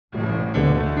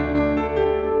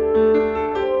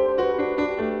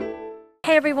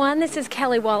Hey everyone, this is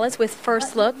Kelly Wallace with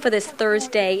First Look for this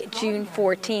Thursday, June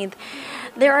 14th.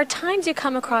 There are times you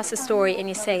come across a story and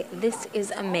you say, this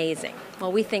is amazing.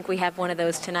 Well, we think we have one of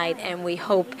those tonight, and we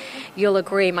hope you'll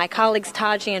agree. My colleagues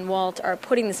Taji and Walt are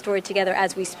putting the story together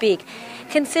as we speak.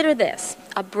 Consider this: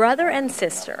 a brother and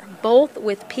sister, both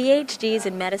with PhDs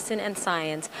in medicine and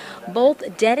science,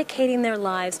 both dedicating their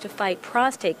lives to fight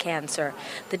prostate cancer,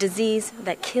 the disease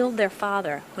that killed their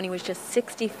father when he was just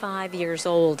 65 years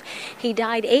old. He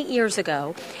died 8 years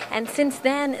ago, and since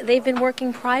then they've been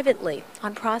working privately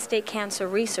on prostate cancer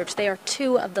research. They are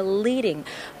two of the leading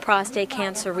prostate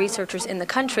cancer researchers in the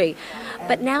country,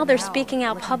 but now they're speaking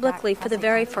out publicly for the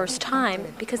very first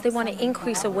time because they want to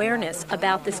increase awareness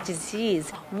about this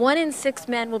disease. 1 in 6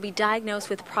 men will be diagnosed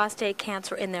with prostate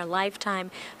cancer in their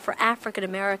lifetime. For African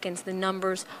Americans, the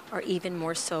numbers are even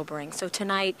more sobering. So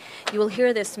tonight, you will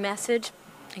hear this message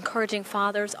encouraging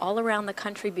fathers all around the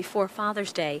country before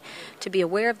Father's Day to be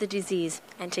aware of the disease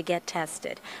and to get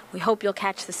tested. We hope you'll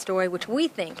catch the story, which we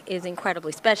think is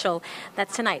incredibly special.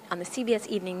 That's tonight on the CBS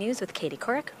Evening News with Katie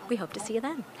Couric. We hope to see you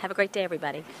then. Have a great day,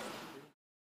 everybody.